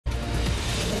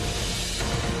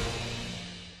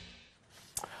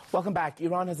Welcome back.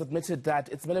 Iran has admitted that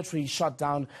its military shot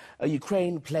down a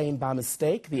Ukraine plane by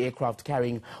mistake. The aircraft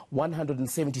carrying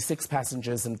 176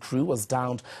 passengers and crew was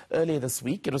downed earlier this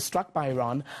week. It was struck by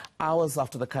Iran hours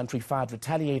after the country fired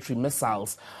retaliatory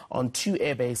missiles on two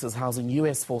airbases housing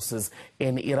U.S. forces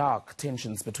in Iraq.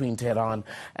 Tensions between Tehran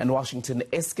and Washington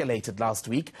escalated last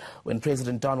week when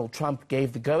President Donald Trump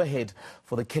gave the go-ahead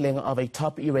for the killing of a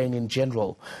top Iranian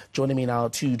general. Joining me now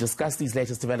to discuss these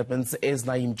latest developments is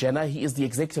Naeem Jenna. He is the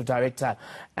Executive Director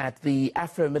at the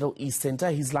Afro-Middle East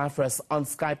Center. He's live for us on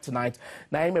Skype tonight.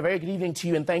 Naeem, a very good evening to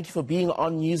you and thank you for being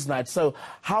on Newsnight. So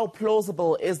how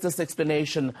plausible is this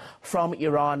explanation from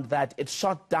Iran that it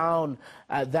shot down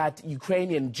that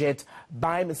Ukrainian jet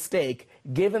by mistake,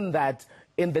 given that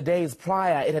in the days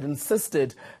prior it had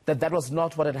insisted that that was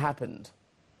not what had happened?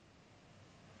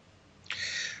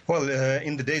 Well,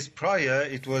 in the days prior,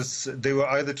 they were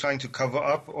either trying to cover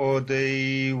up or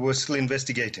they were still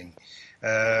investigating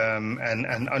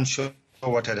and unsure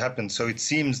what had happened. So it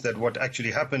seems that what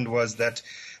actually happened was that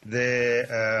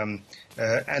the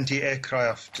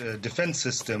anti-aircraft defense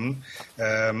system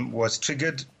was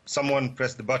triggered. Someone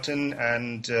pressed the button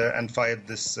and fired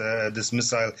this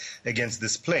missile against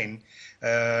this plane,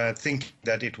 thinking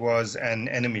that it was an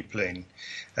enemy plane.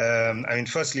 I mean,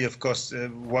 firstly, of course,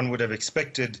 one would have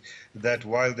expected that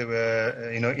while they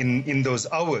were, in those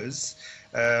hours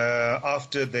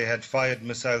after they had fired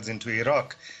missiles into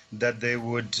Iraq, that they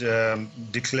would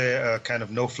declare a kind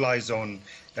of no-fly zone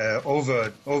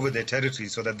over their territory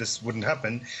so that this wouldn't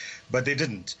happen, but they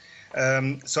didn't.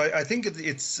 So I think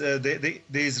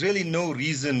there's really no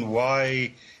reason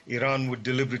why Iran would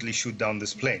deliberately shoot down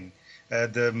this plane.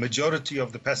 The majority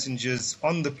of the passengers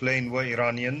on the plane were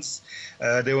Iranians.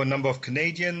 There were a number of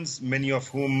Canadians, many of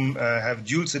whom have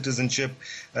dual citizenship,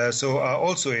 so are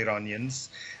also Iranians.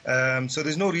 So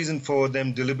there's no reason for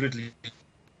them deliberately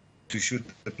to shoot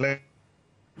the plane.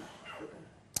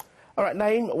 All right,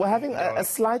 Naeem, we're having a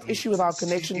slight issue with our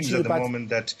connection to you, at the moment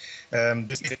that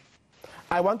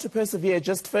I want to persevere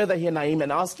just further here, Naeem,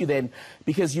 and ask you then,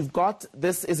 because you've got,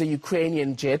 this is a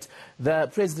Ukrainian jet.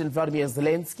 The President Vladimir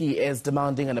Zelensky is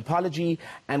demanding an apology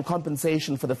and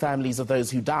compensation for the families of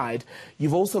those who died.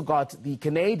 You've also got the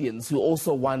Canadians who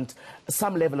also want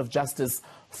some level of justice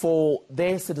for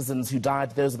their citizens who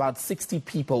died. There's about 60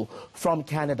 people from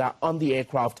Canada on the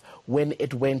aircraft when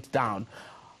it went down.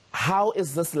 How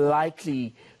is this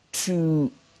likely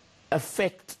to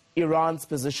affect Iran's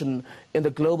position in the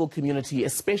global community,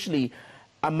 especially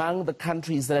among the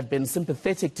countries that have been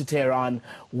sympathetic to Tehran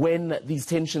when these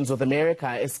tensions with America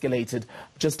escalated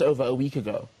just over a week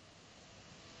ago?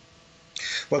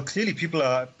 Well, clearly people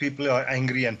are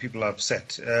angry and people are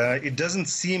upset. It doesn't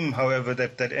seem, however,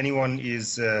 that anyone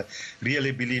is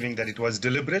really believing that it was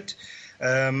deliberate.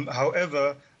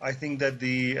 However, I think that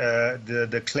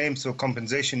the claims for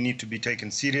compensation need to be taken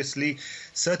seriously.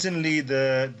 Certainly,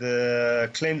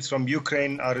 the claims from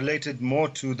Ukraine are related more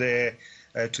to the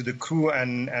crew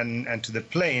and to the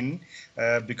plane,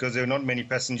 because there are not many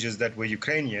passengers that were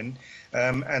Ukrainian.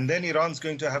 And then Iran's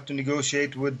going to have to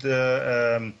negotiate with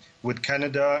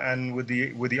Canada and with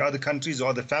the other countries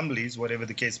or the families, whatever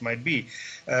the case might be.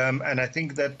 And I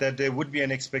think that there would be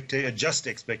a just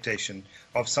expectation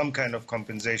of some kind of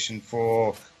compensation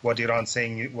for what Iran's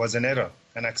saying was an error,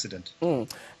 an accident. And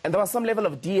there was some level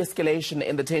of de-escalation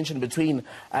in the tension between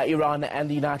Iran and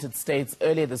the United States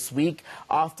earlier this week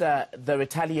after the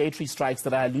retaliatory strikes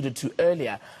that I alluded to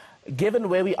earlier. Given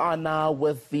where we are now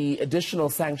with the additional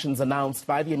sanctions announced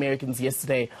by the Americans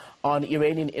yesterday on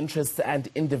Iranian interests and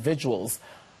individuals,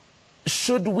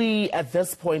 should we at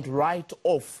this point write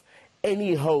off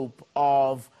any hope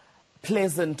of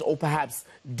pleasant or perhaps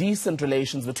decent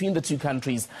relations between the two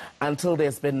countries until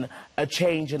there's been a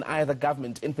change in either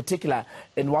government, in particular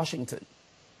in Washington?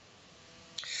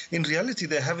 In reality,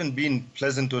 there haven't been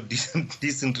pleasant or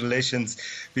decent relations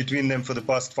between them for the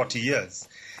past 40 years.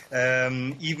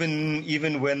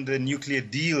 Even when the nuclear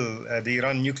deal, the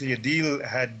Iran nuclear deal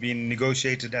had been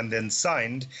negotiated and then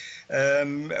signed,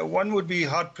 one would be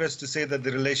hard-pressed to say that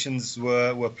the relations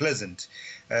were pleasant.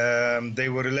 They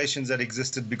were relations that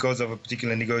existed because of a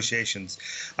particular negotiations.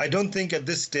 I don't think at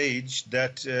this stage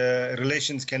that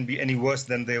relations can be any worse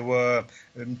than they were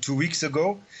 2 weeks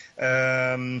ago.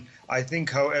 I think,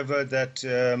 however, that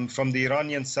from the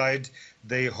Iranian side,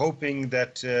 they're hoping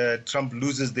that Trump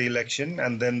loses the election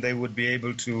and then they would be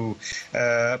able to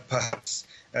perhaps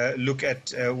look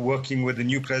at working with the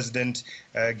new president,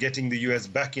 getting the U.S.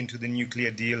 back into the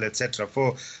nuclear deal, etc.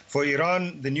 For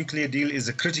Iran, the nuclear deal is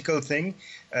a critical thing.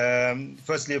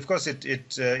 Firstly, of course,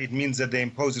 it means that they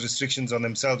impose restrictions on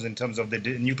themselves in terms of the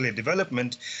nuclear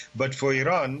development. But for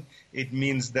Iran, it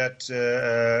means that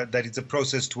that it's a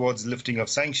process towards lifting of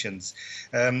sanctions.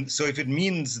 So if it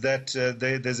means that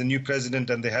there's a new president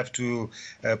and they have to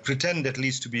pretend at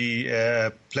least to be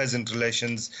pleasant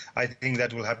relations, I think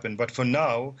that will happen. But for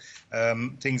now,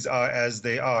 things are as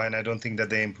they are, and I don't think that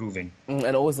they're improving.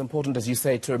 And always important, as you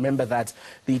say, to remember that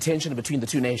the tension between the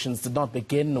two nations did not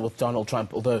begin with Donald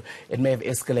Trump, although it may have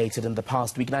escalated in the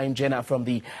past week. Naim Jenna from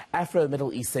the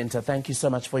Afro-Middle East Center, thank you so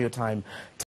much for your time.